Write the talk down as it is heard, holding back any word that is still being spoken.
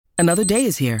Another day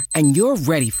is here, and you're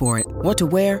ready for it. What to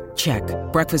wear? Check.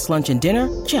 Breakfast, lunch, and dinner?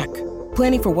 Check.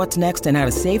 Planning for what's next and how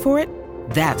to save for it?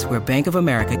 That's where Bank of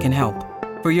America can help.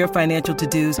 For your financial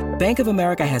to-dos, Bank of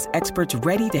America has experts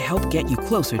ready to help get you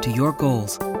closer to your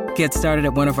goals. Get started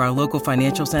at one of our local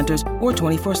financial centers or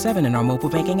 24/7 in our mobile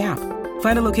banking app.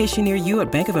 Find a location near you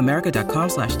at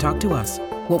bankofamerica.com/talktous.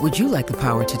 What would you like the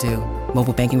power to do?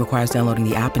 Mobile banking requires downloading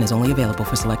the app and is only available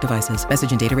for select devices.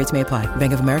 Message and data rates may apply.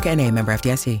 Bank of America N.A., member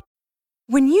FDIC.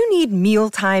 When you need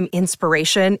mealtime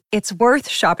inspiration, it's worth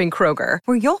shopping Kroger,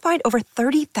 where you'll find over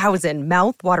 30,000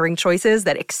 mouth-watering choices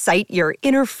that excite your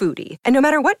inner foodie. And no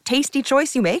matter what tasty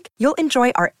choice you make, you'll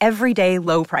enjoy our everyday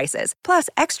low prices, plus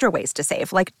extra ways to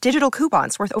save, like digital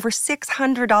coupons worth over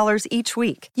 $600 each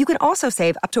week. You can also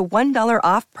save up to $1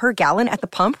 off per gallon at the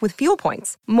pump with fuel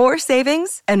points. More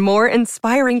savings and more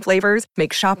inspiring flavors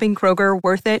make shopping Kroger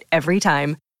worth it every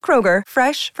time. Kroger,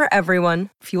 fresh for everyone.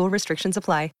 Fuel restrictions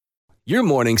apply. Your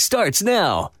morning starts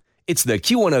now. It's the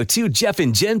Q102 Jeff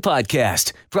and Jen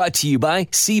podcast, brought to you by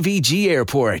CVG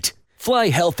Airport. Fly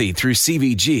healthy through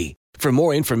CVG. For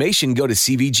more information, go to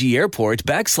CVG Airport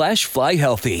 /fly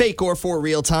healthy. Fake or for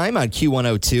real time on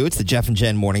Q102. It's the Jeff and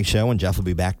Jen morning show, and Jeff will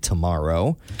be back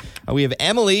tomorrow. We have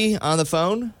Emily on the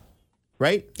phone,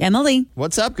 right? Emily.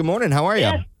 What's up? Good morning. How are you?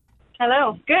 Yes.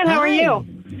 Hello. Good. How are you?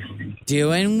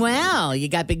 Doing well. You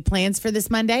got big plans for this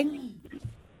Monday?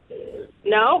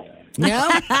 No. No?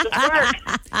 Just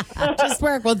work. Just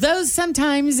work. Well, those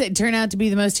sometimes turn out to be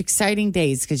the most exciting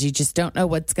days because you just don't know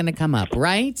what's going to come up,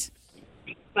 right?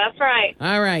 That's right.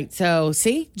 All right. So,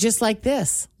 see, just like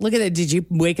this. Look at it. Did you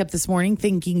wake up this morning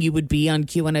thinking you would be on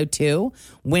Q102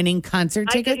 winning concert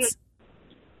tickets?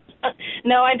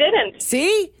 No, I didn't.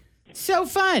 See? So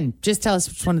fun. Just tell us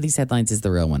which one of these headlines is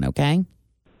the real one, okay?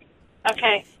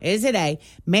 Okay. Is it A,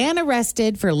 man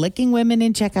arrested for licking women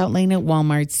in checkout lane at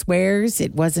Walmart swears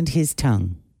it wasn't his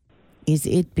tongue? Is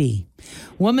it B,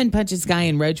 woman punches guy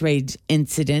in road rage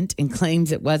incident and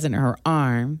claims it wasn't her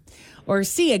arm? Or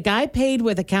C, a guy paid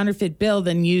with a counterfeit bill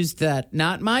then used the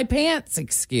not my pants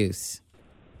excuse?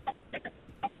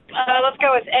 Let's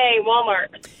go with A,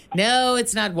 Walmart. No,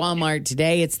 it's not Walmart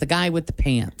today. It's the guy with the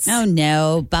pants. Oh,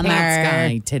 no. Bummer. Pants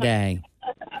guy today.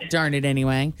 Darn it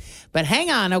anyway. But hang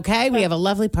on, okay? We have a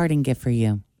lovely parting gift for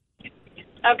you.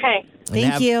 Okay.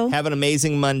 Thank you. Have an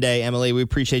amazing Monday, Emily. We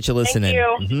appreciate you listening.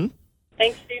 Thank you.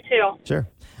 Thanks, you too. Sure.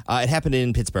 It happened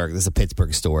in Pittsburgh. This is a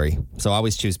Pittsburgh story. So I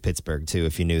always choose Pittsburgh, too,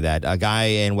 if you knew that. A guy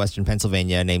in Western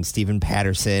Pennsylvania named Stephen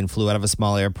Patterson flew out of a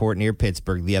small airport near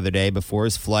Pittsburgh the other day before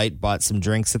his flight, bought some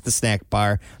drinks at the snack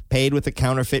bar, paid with a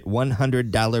counterfeit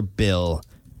 $100 bill.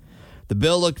 The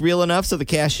bill looked real enough, so the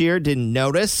cashier didn't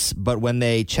notice, but when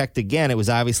they checked again, it was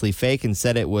obviously fake and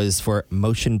said it was for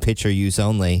motion picture use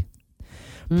only.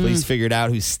 Police figured out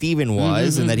who Stephen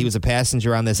was and that he was a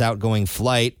passenger on this outgoing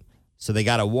flight, so they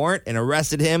got a warrant and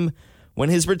arrested him when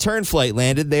his return flight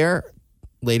landed there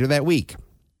later that week.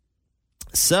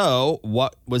 So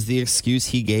what was the excuse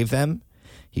he gave them?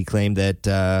 He claimed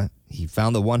that he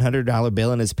found the $100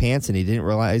 bill in his pants and he didn't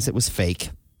realize it was fake.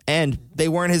 And they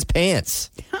weren't his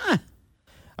pants. Huh.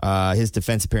 His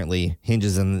defense apparently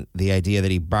hinges on the idea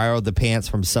that he borrowed the pants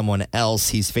from someone else.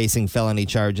 He's facing felony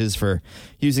charges for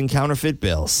using counterfeit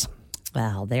bills.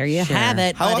 Well, there you have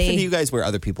it, How buddy. often do you guys wear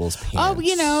other people's pants? Oh,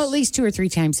 at least 2 or 3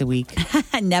 times a week.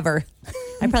 Never.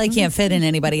 I probably can't fit in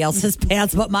anybody else's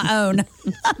pants but my own.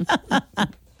 All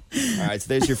right, so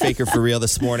there's your faker for real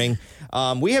this morning.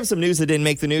 We have some news that didn't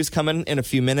make the news coming in a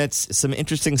few minutes. Some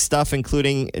interesting stuff,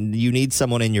 including you need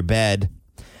someone in your bed.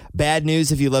 Bad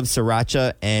news if you love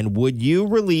sriracha. And would you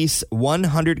release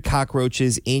 100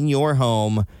 cockroaches in your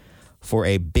home for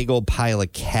a big old pile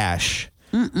of cash?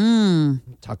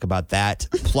 Talk about that.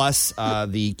 Plus,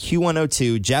 the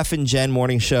Q102 Jeff and Jen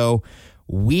morning show,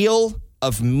 Wheel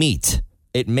of Meat.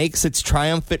 It makes its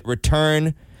triumphant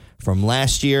return from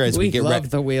last year as we get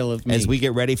the Wheel of Meat. As we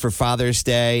get ready for Father's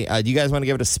Day. Do you guys want to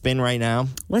give it a spin right now?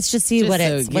 Let's just see what's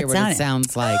on it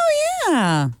sounds like. Oh,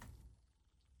 yeah.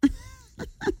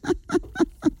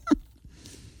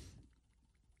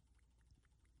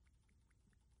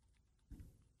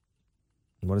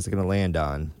 What is it going to land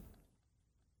on?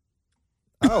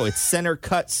 Oh, it's center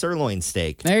cut sirloin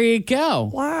steak. There you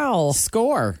go. Wow.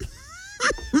 Score.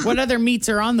 What other meats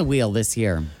are on the wheel this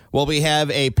year? Well, we have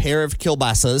a pair of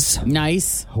kielbasas.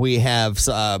 Nice. We have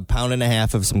a pound and a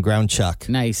half of some ground chuck.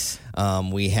 Nice.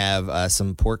 We have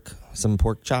some pork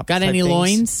chops. Got any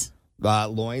loins?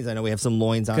 Loins. I know we have some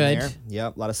loins on there.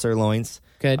 Yep, a lot of sirloins.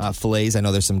 Good. Fillets. I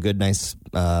know there's some good, nice...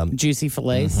 juicy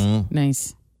fillets.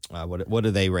 Nice. What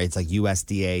do they rate? It's like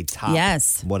USDA top.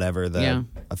 Yes. Whatever the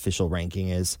official ranking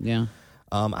is. Yeah.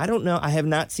 I don't know. I have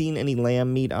not seen any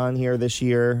lamb meat on here this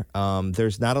year.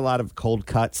 There's not a lot of cold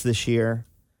cuts this year.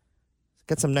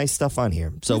 Got some nice stuff on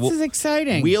here. So this is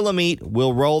exciting. Wheel of Meat.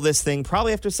 We'll roll this thing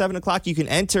probably after 7 o'clock. You can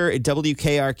enter at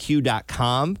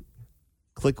WKRQ.com.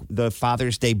 Click the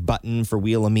Father's Day button for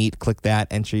Wheel of Meat. Click that.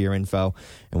 Enter your info.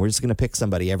 And we're just going to pick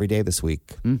somebody every day this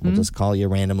week. We'll just call you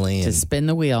randomly. To spin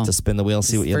the wheel.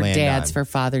 See what you land on. For dads for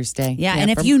Father's Day. Yeah, and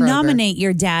if you nominate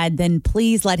your dad, then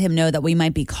please let him know that we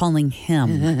might be calling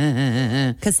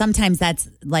him. Because sometimes that's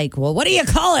like, well, what do you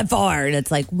call it for? And it's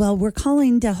like, well, we're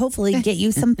calling to hopefully get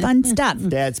you some fun stuff.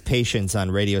 Dad's patience on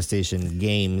radio station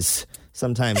games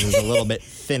sometimes is a little bit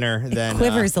thinner than...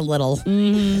 Quivers a little.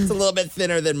 It's a little bit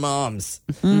thinner than mom's.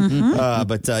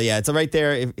 But it's right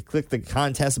there. Click the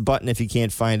contest button if you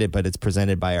can't find it, but it's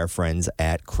presented by our friends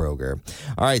at Kroger.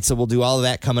 All right, so we'll do all of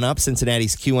that coming up.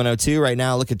 Cincinnati's Q102. Right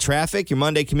now, look at traffic. Your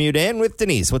Monday commute in with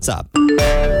Denise. What's up?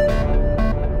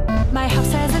 My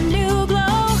house has a new glow.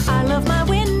 I love my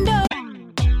window.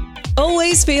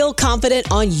 Always feel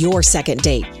confident on your second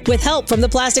date. With help from the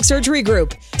Plastic Surgery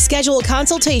Group. Schedule a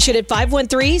consultation at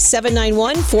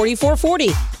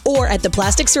 513-791-4440 or at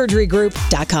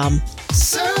theplasticsurgerygroup.com.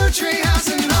 Surgery has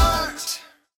an art.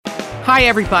 Hi,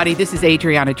 everybody. This is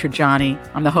Adriana Trajani.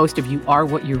 I'm the host of You Are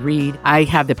What You Read. I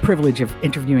have the privilege of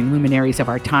interviewing luminaries of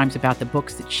our times about the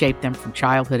books that shaped them from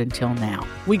childhood until now.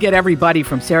 We get everybody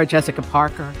from Sarah Jessica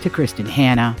Parker to Kristen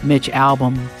Hanna, Mitch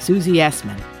Albom, Susie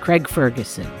Essman, Craig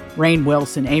Ferguson, Rainn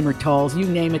Wilson, Amor Tolls, you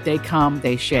name it, they come,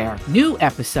 they share. New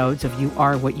episodes of You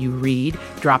Are What You Read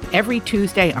drop every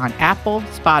Tuesday on Apple,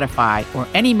 Spotify, or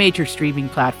any major streaming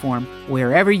platform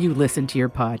wherever you listen to your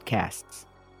podcasts.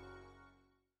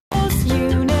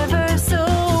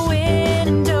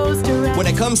 When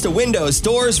it comes to windows,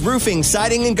 doors, roofing,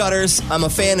 siding, and gutters, I'm a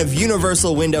fan of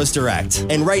Universal Windows Direct.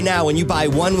 And right now, when you buy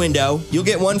one window, you'll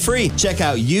get one free. Check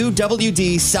out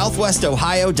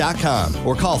uwdsouthwestohio.com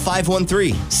or call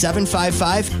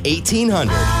 513-755-1800.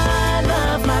 I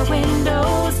love my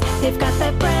windows. They've got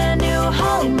that brand new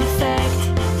home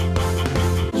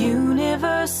effect.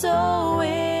 Universal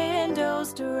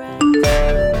Windows Direct.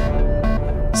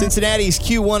 Cincinnati's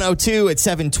Q102 at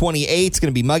 7:28. It's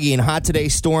going to be muggy and hot today.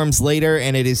 Storms later,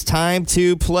 and it is time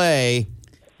to play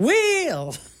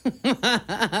Wheel.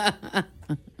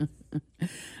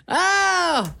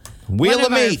 Oh, Wheel one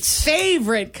of our Meat.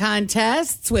 Favorite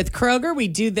contests with Kroger. We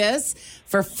do this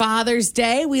for Father's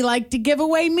Day. We like to give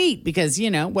away meat because, you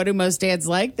know, what do most dads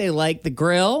like? They like the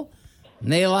grill.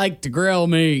 And they like to grill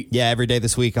meat. Yeah, every day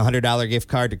this week, $100 gift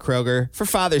card to Kroger for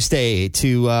Father's Day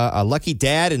to a lucky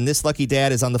dad. And this lucky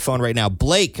dad is on the phone right now.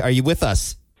 Blake, are you with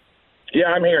us? Yeah,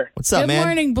 I'm here. What's up, man? Good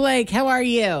morning, Blake. How are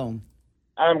you?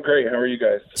 I'm great. How are you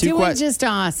guys? Doing just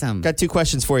awesome. Got two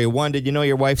questions for you. One, did you know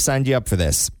your wife signed you up for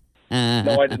this?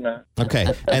 No, I did not. Okay.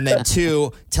 And then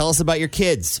two, tell us about your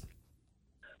kids.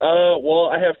 Well,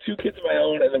 I have two kids of my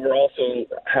own, and then we also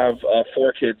have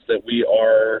 4 kids that we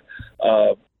are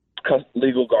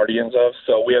legal guardians of.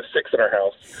 So we have 6 in our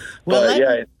house. Well, but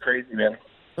yeah, it's crazy, man.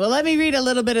 Well, let me read a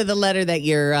little bit of the letter that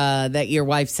your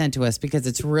wife sent to us because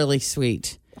it's really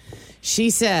sweet.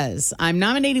 She says, I'm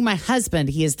nominating my husband.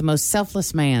 He is the most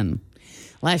selfless man.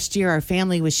 Last year, our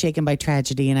family was shaken by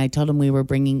tragedy, and I told him we were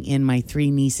bringing in my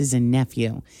 3 nieces and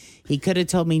nephew. He could have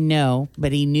told me no,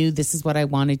 but he knew this is what I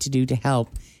wanted to do to help,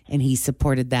 and he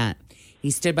supported that. He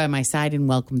stood by my side and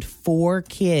welcomed 4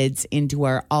 kids into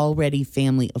our already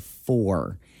family of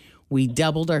 4. We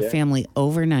doubled our family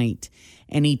overnight,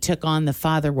 and he took on the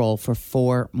father role for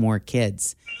 4 more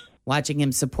kids. Watching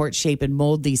him support, shape, and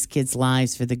mold these kids'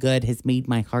 lives for the good has made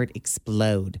my heart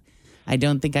explode. I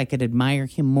don't think I could admire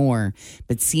him more,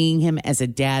 but seeing him as a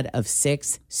dad of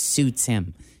 6 suits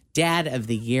him. Dad of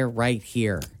the year right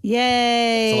here.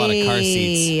 Yay. That's a lot of car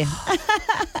seats.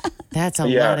 That's a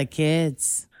lot of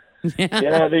kids.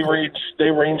 Yeah, they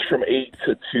range from 8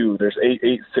 to 2. There's 8,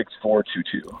 8, 6, 4,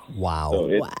 2, 2. Wow.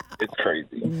 So it's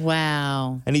crazy.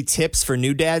 Wow. Any tips for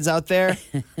new dads out there?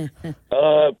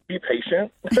 Be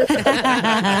patient. That's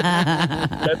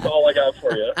all I got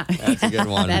for you. That's a good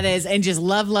one. That is. And just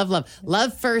love, love, love.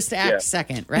 Love first, act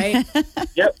second, right?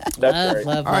 Yep. That's right.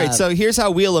 Love, All right, so here's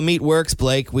how Wheel of Meat works,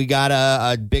 Blake. We got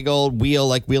a big old wheel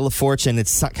like Wheel of Fortune.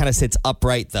 It kind of sits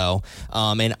upright, though.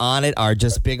 And on it are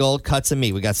just big old cuts of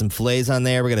meat. We got some fillets on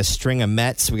there. We got a string of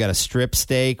Mets. We got a strip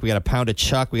steak. We got a pound of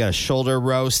chuck. We got a shoulder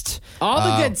roast.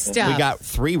 All the good stuff. We got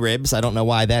 3 ribs. I don't know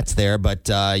why that's there, but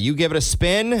you give it a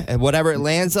spin, and whatever it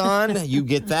lands on, you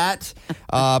get that.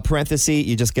 Parenthesis,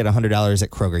 you just get $100 at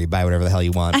Kroger. You buy whatever the hell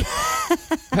you want.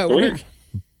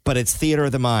 But it's theater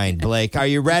of the mind. Blake, are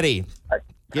you ready?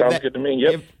 Sounds good to me.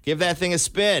 Yep. Give that thing a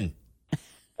spin.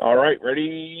 All right.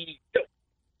 Ready? Go.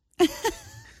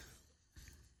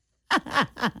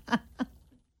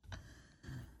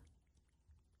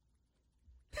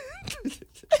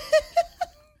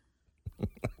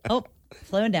 Oh,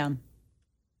 slowing down.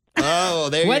 Oh,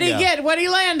 there you go. What did he get? What did he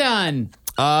land on?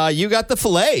 You got the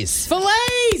fillets.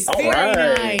 Fillets. All Very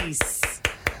right. nice.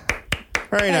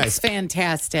 Very That's nice.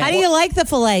 fantastic. How do you like the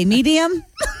filet? Medium?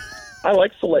 I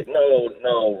like fillet.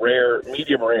 No, rare,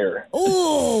 medium rare.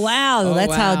 Oh, wow. That's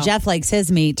wow. how Jeff likes his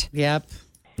meat. Yep.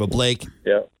 Well, Blake,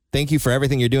 Yeah. thank you for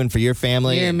everything you're doing for your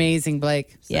family. You're amazing, Blake.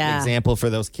 Set an Yeah. example for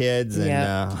those kids. And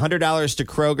Yep. $100 to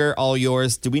Kroger, all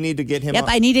yours. Do we need to get him Yep, on?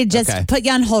 I need to just Okay. put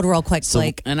you on hold real quick,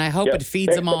 Blake. And I hope Yep. it feeds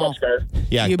Thanks them so all. much, guys.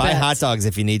 Yeah, You buy bet. hot dogs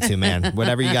if you need to, man.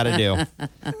 Whatever you got to do.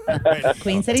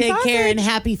 Queen City Take care Sausage. and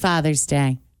happy Father's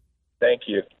Day. Thank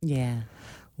you. Yeah.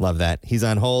 Love that. He's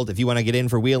on hold. If you want to get in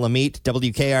for Wheel of Meat,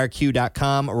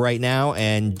 WKRQ.com right now.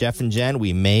 And Jeff and Jen,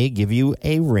 we may give you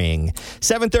a ring.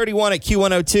 7:31 at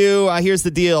Q102. Here's the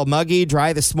deal. Muggy,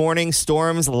 dry this morning.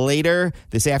 Storms later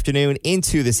this afternoon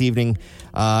into this evening.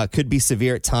 Could be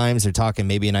severe at times. They're talking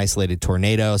maybe an isolated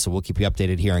tornado. So we'll keep you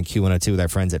updated here on Q102 with our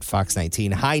friends at Fox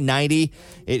 19. High 90.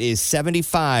 It is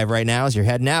 75 right now as you're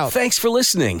heading out. Thanks for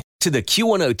listening to the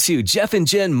Q102 Jeff and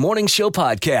Jen Morning Show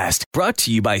podcast, brought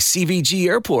to you by CVG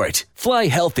Airport. Fly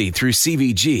healthy through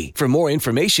CVG. For more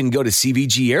information, go to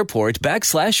CVG Airport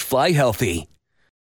 /fly healthy.